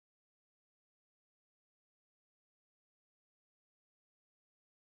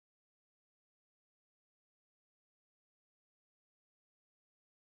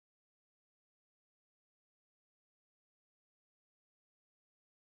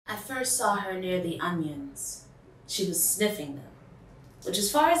I first saw her near the onions. She was sniffing them, which as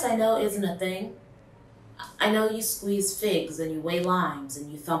far as I know isn't a thing. I know you squeeze figs and you weigh limes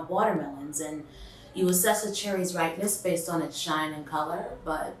and you thump watermelons and you assess a cherry's ripeness based on its shine and color,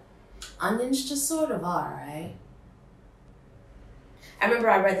 but onions just sort of are, right? I remember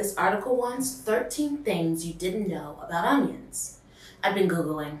I read this article once, 13 things you didn't know about onions. I'd been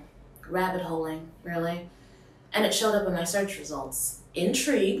Googling, rabbit holing, really, and it showed up in my search results.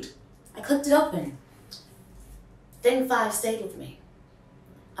 Intrigued, I clicked it open. Thing 5 stayed with me.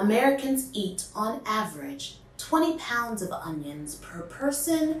 Americans eat, on average, 20 pounds of onions per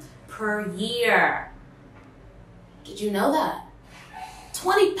person per year. Did you know that?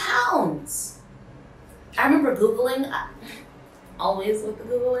 20 pounds! I remember Googling, always with the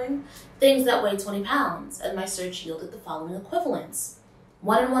Googling, things that weigh 20 pounds, and my search yielded the following equivalents.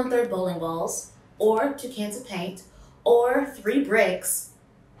 1 1/3 bowling balls, or 2 cans of paint, or 3 bricks,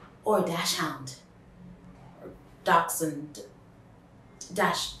 or a dash hound, or dachshund,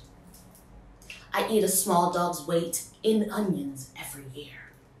 dash. I eat a small dog's weight in onions every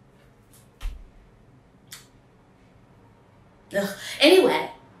year. Ugh.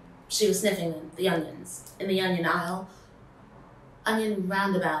 Anyway, she was sniffing them, the onions, in the onion aisle, onion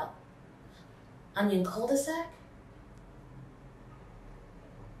roundabout, onion cul-de-sac,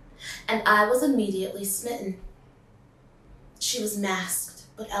 and I was immediately smitten. She was masked,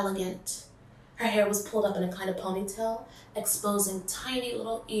 but elegant. Her hair was pulled up in a kind of ponytail, exposing tiny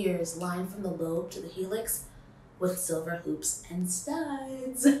little ears lined from the lobe to the helix with silver hoops and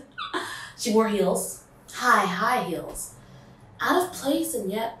studs. She wore heels, high heels, out of place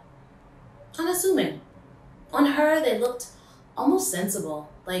and yet unassuming. On her, they looked almost sensible,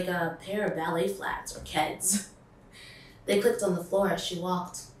 like a pair of ballet flats or Keds. They clicked on the floor as she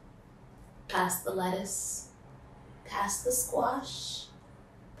walked, past the lettuce, past the squash,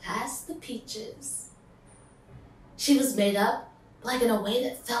 past the peaches. She was made up, like in a way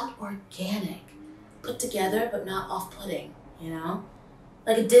that felt organic, put together but not off-putting, you know?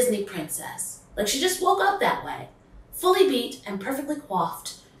 Like a Disney princess. Like she just woke up that way, fully beat and perfectly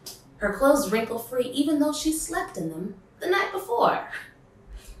coiffed. Her clothes wrinkle-free even though she slept in them the night before.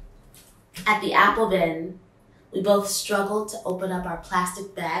 At the apple bin, we both struggled to open up our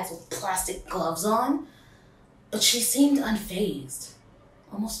plastic bags with plastic gloves on, but she seemed unfazed,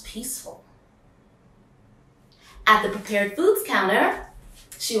 almost peaceful. At the prepared foods counter,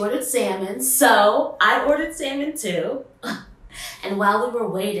 she ordered salmon, so I ordered salmon too. And while we were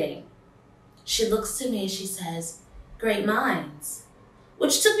waiting, she looks to me and she says, "Great minds,"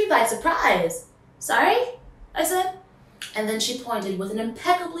 which took me by surprise. "Sorry?" I said. And then she pointed with an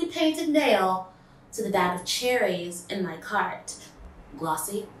impeccably painted nail to the bag of cherries in my cart.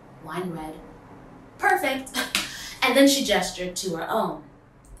 Glossy, wine red, perfect. And then she gestured to her own.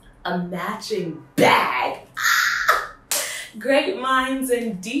 A matching bag. Ah! Great minds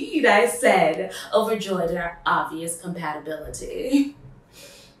indeed, I said, overjoyed at our obvious compatibility.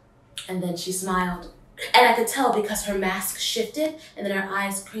 And then she smiled. And I could tell because her mask shifted and then her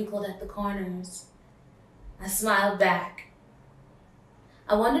eyes crinkled at the corners. I smiled back.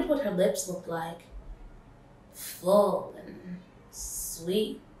 I wondered what her lips looked like. Full and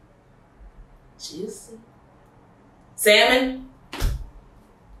sweet, juicy. "Salmon?"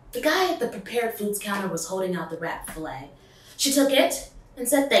 The guy at the prepared foods counter was holding out the wrapped filet. She took it and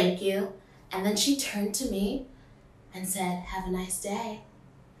said thank you, and then she turned to me and said, "Have a nice day."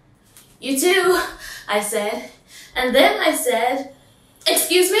 "You too," I said. And then I said,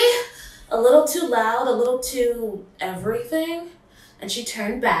 "Excuse me?" A little too loud, a little too everything. And she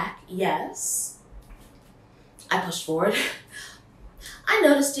turned back, yes. I pushed forward. "I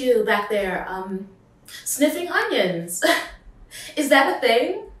noticed you back there, sniffing onions. Is that a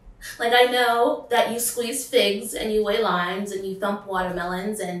thing? Like, I know that you squeeze figs and you weigh limes and you thump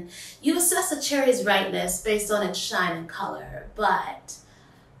watermelons and you assess a cherry's ripeness based on its shine and color, but,"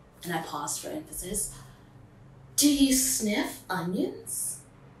 and I paused for emphasis, "do you sniff onions?"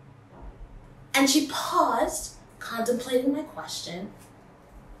 And she paused, contemplating my question,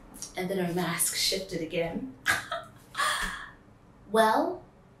 and then her mask shifted again. "Well,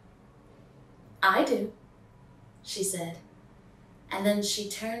 I do," she said, and then she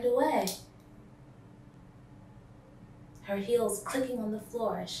turned away, her heels clicking on the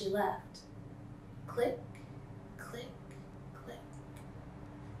floor as she left. Click,